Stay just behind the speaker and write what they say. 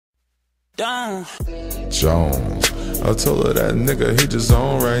Jones. I told her that nigga, he just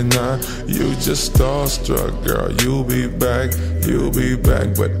on right now. You just starstruck, girl. You'll be back,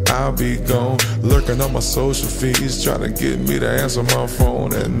 but I'll be gone. Lurking on my social feeds, trying to get me to answer my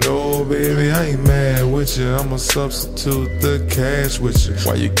phone. And no, baby, I ain't mad with you. I'ma substitute the cash with you.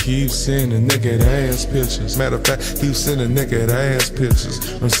 Why you keep sending naked ass pictures? Matter of fact, keep sending naked ass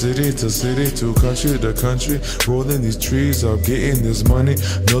pictures. From city to city, to country to country, rolling these trees up, getting this money.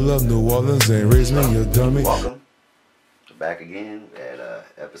 No love, New Orleans ain't raised me, you dummy. Welcome back again at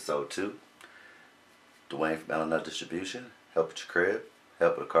episode 2. Dwayne from L&F Distribution. Help with your crib,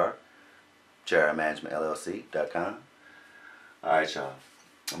 help with a car. JRManagementLLC.com. Alright, y'all.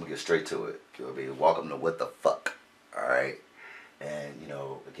 I'm gonna get straight to it. It'll be welcome to What the Fuck. Alright. And, you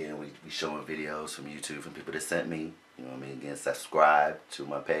know, again, we showing videos from YouTube from people that sent me. You know what I mean? Again, subscribe to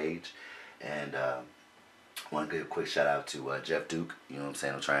my page. And I want to give a quick shout out to Jeff Duke. You know what I'm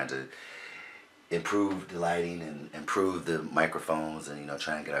saying? I'm trying to improve the lighting and improve the microphones and, you know,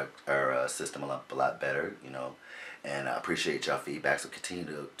 try and get our system a lot better, you know. And I appreciate y'all feedback, so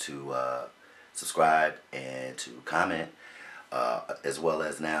continue to subscribe and to comment, as well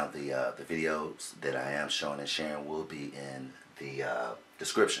as now the videos that I am showing and sharing will be in the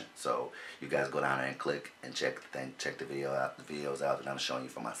description. So you guys go down there and click and check the videos out that I'm showing you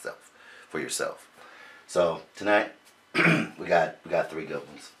for yourself. So tonight we got 3 good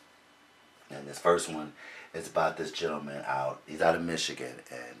ones. And this first one is about this gentleman he's out of Michigan,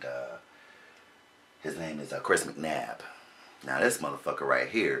 and his name is Chris McNabb. Now this motherfucker right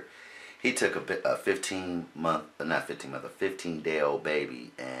here, he took a 15-day-old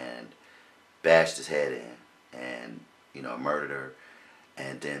baby and bashed his head in, and, you know, murdered her,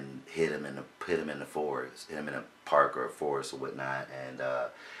 and then hit him in the forest, hit him in a park or a forest or whatnot, and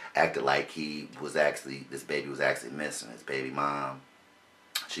acted like this baby was actually missing. His baby mom,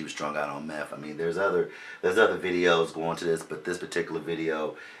 she was strung out on meth. I mean, there's other videos going to this, but this particular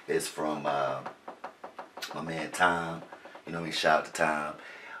video is from my man Tom. You know, he shout out to Tom.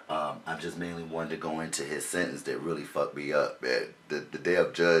 I just mainly wanted to go into his sentence that really fucked me up, man. The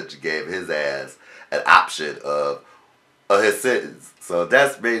damn judge gave his ass an option of his sentence. So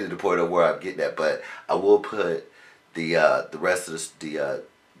that's mainly the point of where I'm getting at. But I will put the rest of the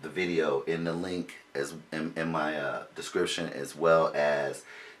video in the link in my description, as well as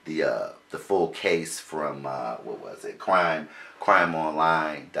the full case from what was it,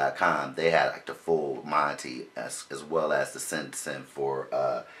 crimeonline.com. They had like the full Monty as well as the sentencing for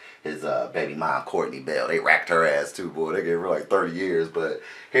his baby mom, Courtney Bell. They racked her ass too, boy. They gave her like 30 years. But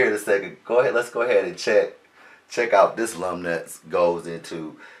here in a second, let's go ahead and check out this lum that goes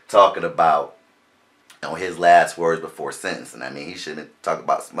into talking about, you know, his last words before sentencing. I mean, he shouldn't talk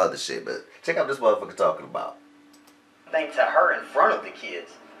about some other shit, but check out this motherfucker talking about. Thing to her in front of the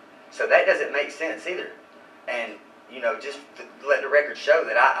kids. So that doesn't make sense either. And, you know, just to let the record show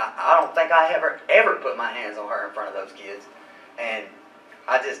that I don't think I ever put my hands on her in front of those kids. And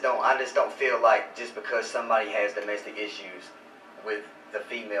I just don't feel like just because somebody has domestic issues with the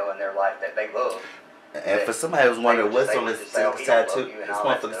female in their life that they love. And for somebody who's wondering what's on this tattoo, this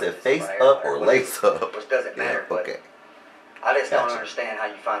motherfucker said face up or lace up. Which doesn't matter, yeah, okay. But I just don't understand how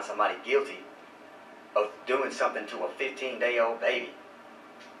you find somebody guilty of doing something to a 15-day-old baby,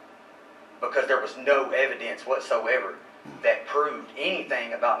 because there was no evidence whatsoever that proved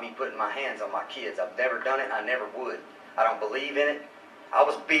anything about me putting my hands on my kids. I've never done it. I never would. I don't believe in it. I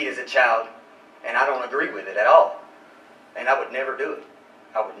was beat as a child, and I don't agree with it at all. And I would never do it.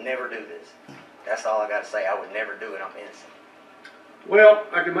 I would never do this. That's all I got to say. I would never do it. I'm innocent. Well,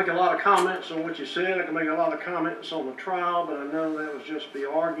 I can make a lot of comments on what you said. I can make a lot of comments on the trial, but I know that was just be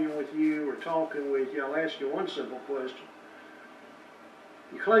arguing with you or talking with you. I'll ask you one simple question.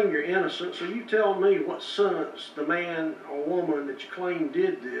 You claim you're innocent, so you tell me what sentence the man or woman that you claim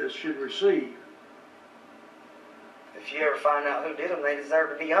did this should receive. If you ever find out who did them, they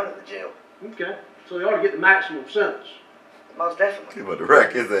deserve to be under the jail. Okay. So they ought to get the maximum sentence. Most definitely. He about to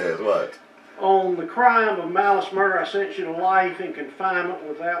wreck his ass, what? On the crime of malice murder, I sentence you to life in confinement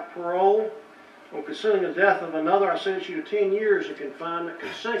without parole. On concealing the death of another, I sentence you to 10 years of confinement,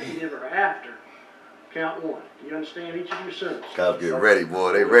 consecutive or after. Count 1. Do you understand each of your sentences? Cops get ready,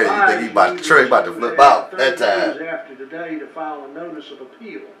 boy. They ready. You think he about to flip out that time? 30 days after today to file a notice of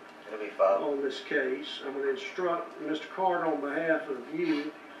appeal It'll be filed on this case. I'm going to instruct Mr. Carter on behalf of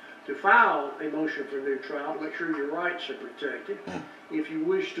you to file a motion for a new trial to make sure your rights are protected. If you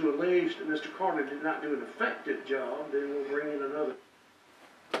wish to allege that Mr. Carter did not do an effective job, then we'll bring in another.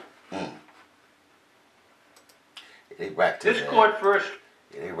 They racked his ass. This court first.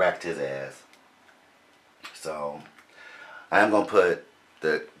 Yeah, they racked his ass. So I am gonna put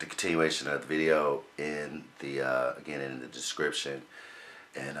the continuation of the video in the again in the description,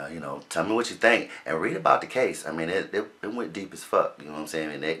 and you know, tell me what you think and read about the case. I mean, it went deep as fuck. You know what I'm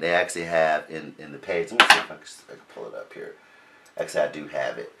saying? And they actually have in the page. Let me see if I can pull it up here. Actually, I do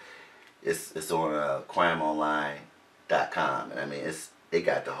have it. It's on crimeonline.com, and I mean it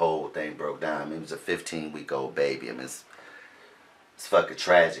got the whole thing broke down. I mean, it was a 15-week-old baby. I mean, it's fucking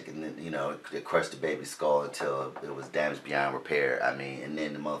tragic, and then, you know, it crushed the baby's skull until it was damaged beyond repair. I mean, and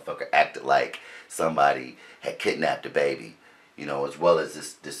then the motherfucker acted like somebody had kidnapped the baby, you know, as well as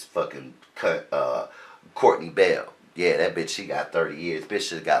this fucking Courtney Bell. Yeah, that bitch, she got 30 years. Bitch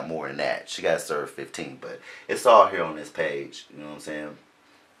should have got more than that. She got served 15, but it's all here on this page. You know what I'm saying?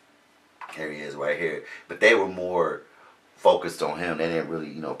 Here he is right here. But they were more focused on him. They didn't really,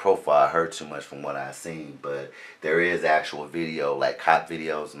 you know, profile her too much from what I've seen. But there is actual video, like cop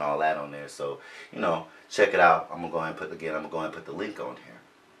videos and all that on there. So, you know, check it out. I'm gonna go ahead and put the link on here.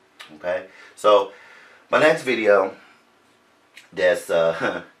 Okay? So my next video, that's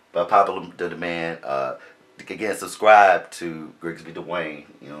by popular demand, again, subscribe to Grigsbyduane,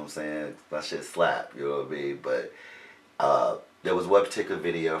 you know what I'm saying? My shit slap, you know what I mean? But there was one particular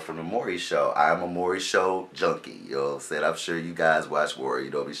video from the Maury show. I'm a Maury show junkie, you know what I'm saying? I'm sure you guys watch Maury.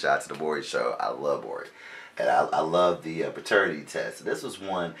 You know me, shout out to the Maury show. I love Maury. And I love the paternity test. This was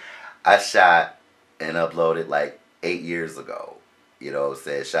one I shot and uploaded like 8 years ago. You know what I'm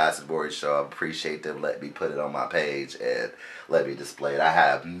saying? Shout out to the Maury show. I appreciate them letting me put it on my page and let me display it. I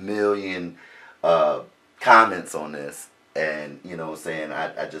had 1 million comments on this, and you know what I'm saying,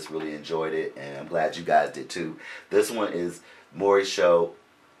 I just really enjoyed it, and I'm glad you guys did too. This one is Maury show.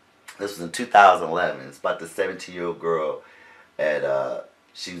 This was in 2011. It's about the 17-year-old girl, and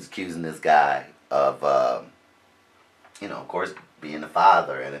she was accusing this guy of you know, of course, being the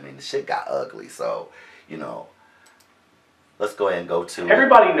father, and I mean the shit got ugly. So, you know, let's go ahead and go to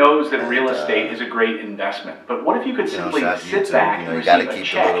everybody knows that real estate is a great investment, but what if you could simply sit back and receive a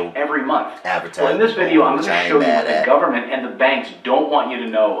check every month? Well, in this video, I'm going to show you what the government and the banks don't want you to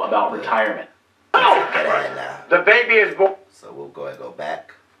know about retirement. The baby is born. So we'll go ahead and go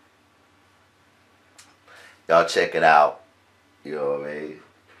back. Y'all check it out. You know what I mean?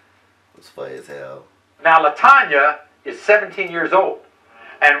 It's funny as hell. Now, LaTanya is 17 years old.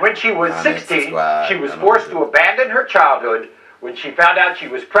 And when she was 16, she was forced to abandon her childhood when she found out she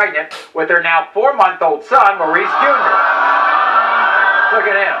was pregnant with her now 4-month-old son, Maurice Jr. Look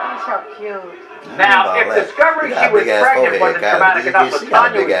at him. He's so cute. Now, if discovering she was pregnant wasn't traumatic enough,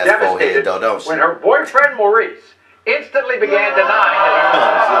 LaTanya was devastated when her boyfriend, Maurice, instantly began denying that he was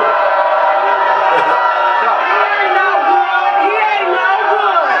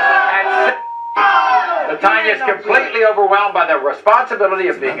LaTanya is completely overwhelmed by the responsibility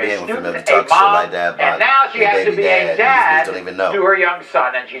of being a student, a mom, and now she has to be a dad to her young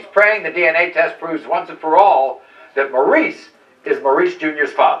son. And she's praying the DNA test proves once and for all that Maurice is Maurice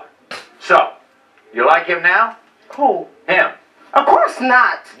Jr.'s father. So, you like him now? Who? Him. Of course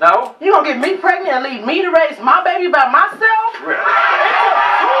not. No? You gonna get me pregnant and leave me to raise my baby by myself? Really? It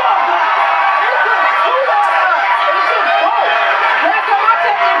took two of us. Last time I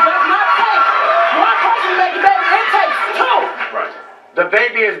checked, it does not take one person to make a baby. It takes two. Right. The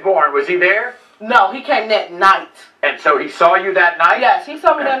baby is born. Was he there? No, he came that night. And so he saw you that night? Yes, he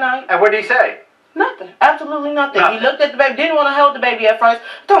saw me that night. And what did he say? Nothing. Absolutely nothing. He looked at the baby, didn't want to hold the baby at first.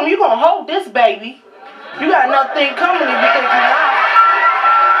 Told him, you're going to hold this baby. You got another thing coming if you think you're not.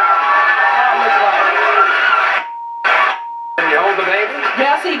 Did he hold the baby?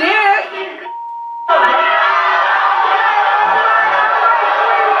 Yes, he did.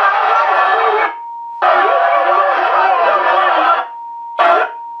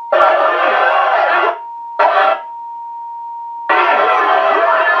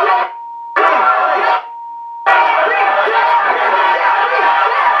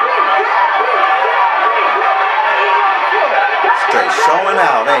 Showing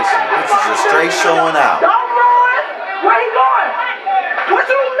out, ain't she? This is just straight showing out. Don't run! Where he going? What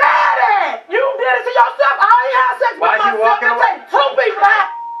you mad at? You did it to yourself. I ain't had sex with myself. Why you walking away? Take two people out.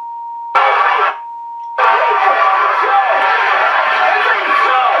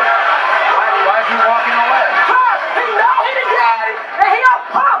 Why is he walking away? He know he done got it. And he a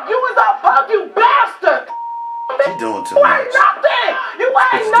punk. You was a punk, you bastard. She doing too You much. ain't nothing. You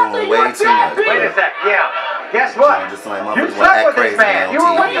ain't nothing. Doing way You a too much. deadbeat. Wait a sec. Yeah. Guess what? Just like You motherfuckers slept with crazy this man. You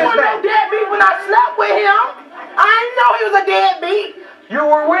were with He this was no man. deadbeat when I slept with him. I didn't know he was a deadbeat. You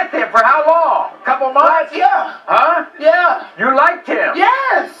were with him for how long? A couple months? Yeah. Huh? Yeah. You liked him?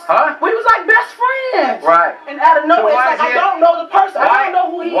 Yes. Huh? We was like best friends. Right. And out of nowhere, So why it's like, is he I don't know the person. I don't know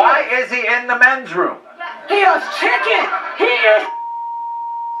who he Why is. is he in the men's room? He is chicken. He is.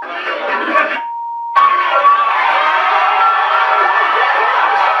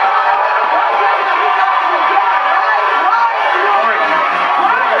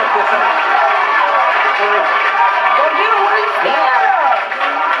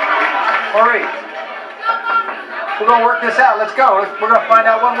 Maurice, we're going to work this out. Let's go. We're going to find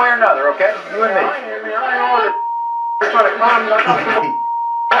out one way or another, okay? You and me.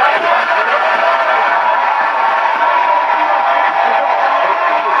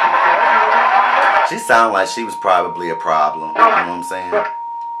 She sounded like she was probably a problem. You know what I'm saying? Well,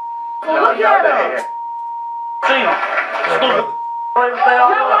 look at her. See him.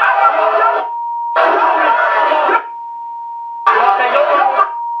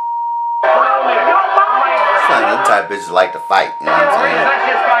 Them type bitches like to fight. You know what I'm saying? Let's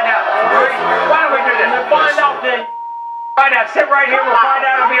just find out. For real. Why don't we do this? We'll find out then. Find out. Sit right here. We'll find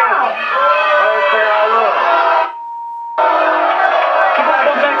out. It'll be over. Okay, I will. Keep on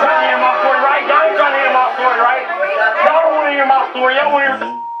trying to hear my story, right? Y'all ain't trying to hear my story, right? Y'all don't want to hear my story. Y'all want to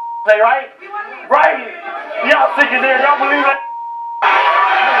hear say, right? Right? Y'all sick of this. Y'all believe it?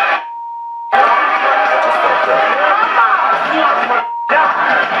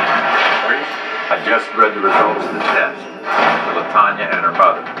 I just read the results of the test for LaTanya and her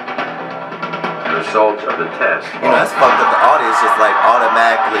mother. The results of the test. You know, that's fucked up. The audience just like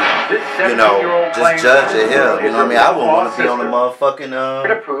automatically, you know, just judge him. You know what I mean? I wouldn't want to be on the motherfucking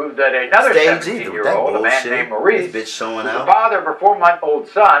to prove that another 17-year-old, a man named Maurice, bitch showing was out. the father of her 4-month-old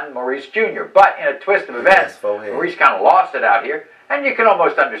son, Maurice Jr. But in a twist of events, Maurice kind of lost it out here, and you can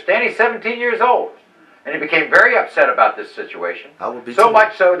almost understand. He's 17 years old. And he became very upset about this situation. I would be so too.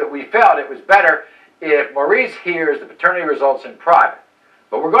 much so that we felt it was better if Maurice hears the paternity results in private.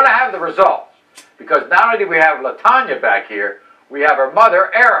 But we're going to have the results. Because not only do we have LaTanya back here, we have her mother,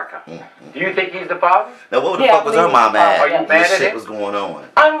 Erica. Do you think he's the father? Now, what the fuck was her mom at? Are you mad this at shit him? was going on.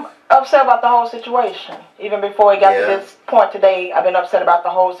 I'm upset about the whole situation. Even before we got to this point today, I've been upset about the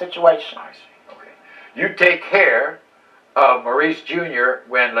whole situation. I see. Okay. You take care of Maurice Jr.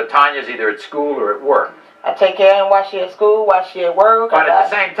 when LaTanya's either at school or at work. I take care of him while she's at school, while she's at work. But at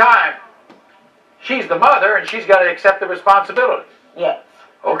the same time, she's the mother and she's got to accept the responsibility. Yes.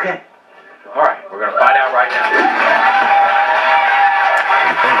 Okay. All right. We're going to find out right now.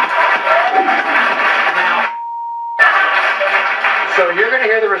 So you're going to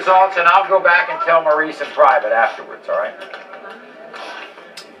hear the results and I'll go back and tell Maurice in private afterwards, all right?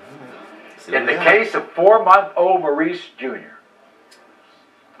 In the case of 4-month-old Maurice Jr.,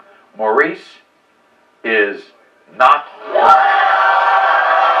 Maurice is not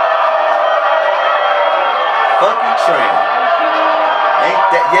fucking train. Ain't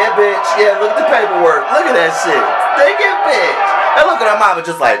that? Yeah, bitch. Yeah, look at the paperwork. Look at that shit. Stick it, bitch. And look at her mama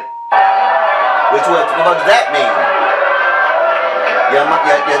just like, what the fuck does that mean? Your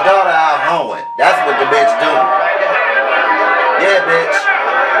daughter out hoeing. That's what the bitch doing. Yeah, bitch.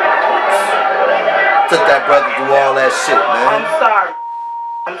 Took that brother through all that shit, man.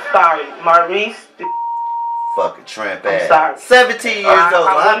 I'm sorry, Maurice. Fucking tramp I'm ass. sorry. 17 years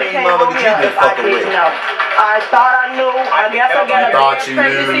old. How many motherfuckers you been fucking with? I thought I knew. I guess I got a bread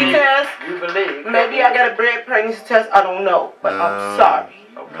pregnancy test. You believe. Maybe I got a bread pregnancy test. I don't know. But I'm sorry.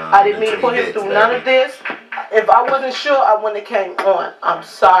 I didn't mean to put him through none of this. If I wasn't sure, I wouldn't have came on. I'm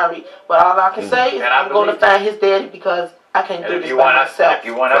sorry. But all I can say is I'm going to find his daddy because I can't do this by myself. If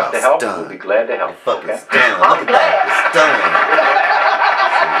you want us to help, we'll be glad to help. Fucking stunning. Look at that. It's stunning.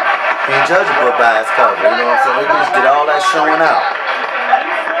 Can't judge a book by its cover. You know what I'm saying? We just did all that showing out.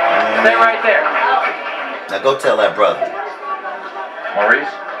 Stay right there. Now go tell that brother.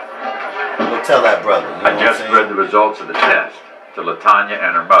 Maurice? Go tell that brother. You know I just read the results of the test to LaTanya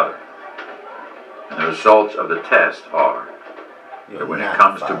and her mother. And the results of the test are that when it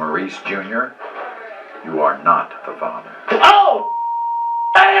comes to Maurice Jr., you are not the father. Oh!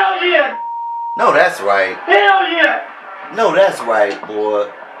 Hell yeah! No, that's right. Hell yeah! No, that's right,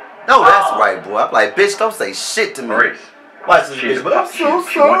 boy. No, that's right, boy. I'm like, bitch, don't say shit to me. Maurice. Watch this bitch, but I'm so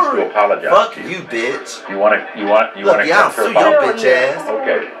sorry. She wants to apologize. Fuck you, bitch. You want to Look, yeah, I'll sue your bitch ass.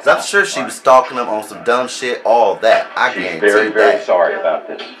 Okay. Cause I'm sure she was stalking him on some dumb shit, all that. I guarantee that. She's very sorry about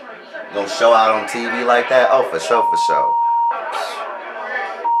this. Gonna show out on TV like that? Oh, for sure, for sure.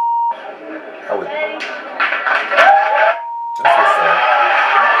 Oh, that's what's up.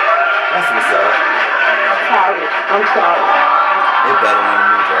 That's what's up. I'm sorry. It better than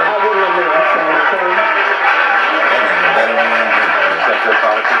me, bro. I wouldn't have been sorry. That nigga better than me. Accept your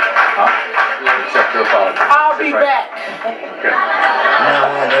apology? Huh? Accept your apology. I'll be back. Okay.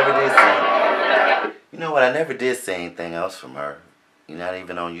 You know what? I never did see anything else from her. You're not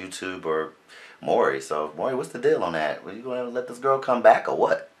even on YouTube or Maury. So, Maury, what's the deal on that? Are you going to let this girl come back or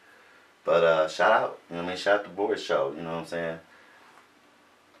what? But, shout out. You know what I mean? Shout out to Boris Show. You know what I'm saying?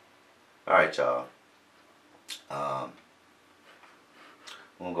 Alright, y'all.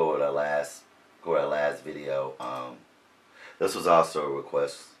 We'll go with our last video. This was also a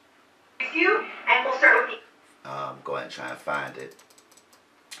request. you, and we'll start with you. Go ahead and try and find it.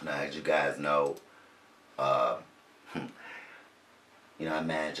 Now, as you guys know, you know, I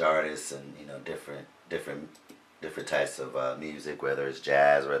manage artists and, you know, different types of music, whether it's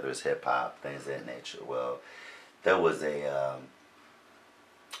jazz, whether it's hip hop, things of that nature. Well, there was a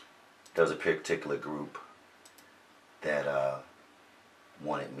particular group that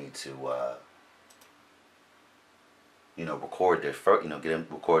wanted me to, you know, record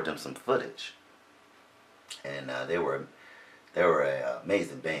them some footage, and they were an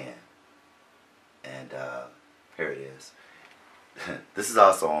amazing band, and here it is. This is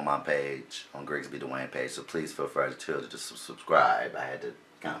also on my page, on Grigsbyduane page, so please feel free to just subscribe. I had to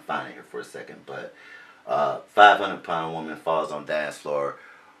kind of find it here for a second, but 500-pound woman falls on dance floor,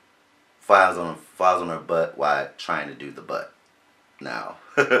 falls on her butt while trying to do the butt. Now,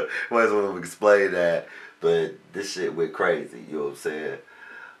 might as well explain that, but this shit went crazy, you know what I'm saying?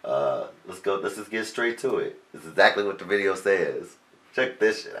 Let's just get straight to it. This is exactly what the video says. Check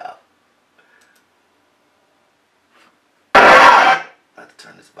this shit out. I have to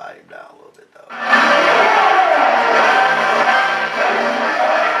turn this volume down a little bit though.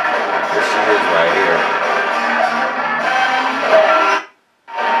 This shit is right here.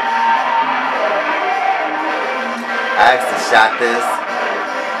 I actually shot this.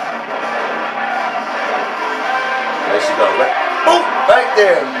 There she goes. Boom! Right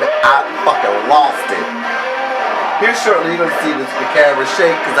there. I fucking lost it. Here shortly you're gonna see the camera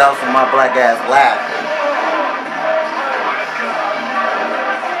shake because that was from my black ass laughing.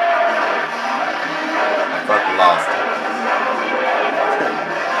 I fucking lost it.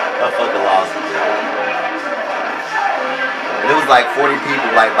 I fucking lost it. And it was like 40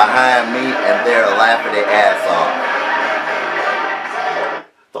 people like behind me and they're laughing their ass off.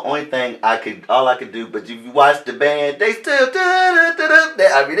 The only thing all I could do, but if you watch the band, they still,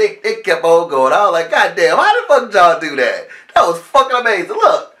 I mean, they kept on going. I was like, God damn, how the fuck did y'all do that? That was fucking amazing.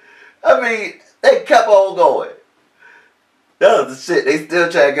 Look, I mean, they kept on going. That was the shit. They still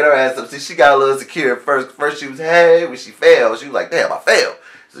trying to get her ass up. See, she got a little insecure. First she was, hey, when she failed, she was like, damn, I failed.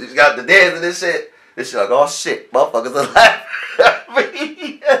 So she got the dance and this shit. This shit like, oh shit, motherfuckers are laughing at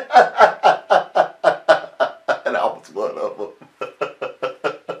me. And I was one of them.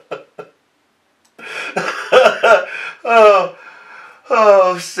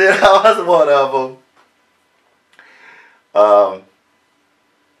 Oh shit, I was one of them.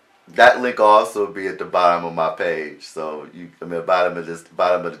 That link will also be at the bottom of my page, so bottom of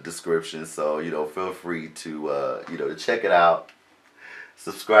the description. So you know, feel free to you know, to check it out.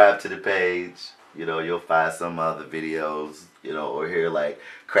 Subscribe to the page. You know, you'll find some other videos. You know, or hear like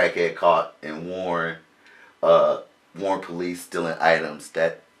crackhead caught and warn police stealing items.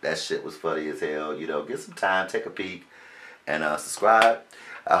 That shit was funny as hell. You know, get some time, take a peek, and subscribe.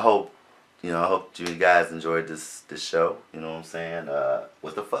 I hope you guys enjoyed this show. You know what I'm saying?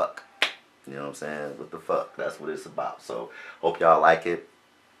 What the fuck? You know what I'm saying? What the fuck? That's what it's about. So hope y'all like it.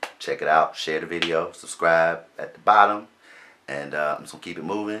 Check it out. Share the video. Subscribe at the bottom. And I'm just gonna keep it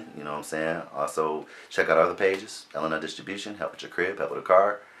moving. You know what I'm saying? Also check out our other pages. L&L Distribution. Help with your crib. Help with a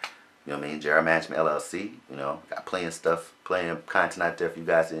car. You know what I mean? JR Management LLC. You know, got plenty of stuff, plenty of content out there for you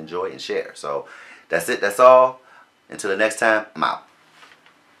guys to enjoy and share. So that's it. That's all. Until the next time, I'm out.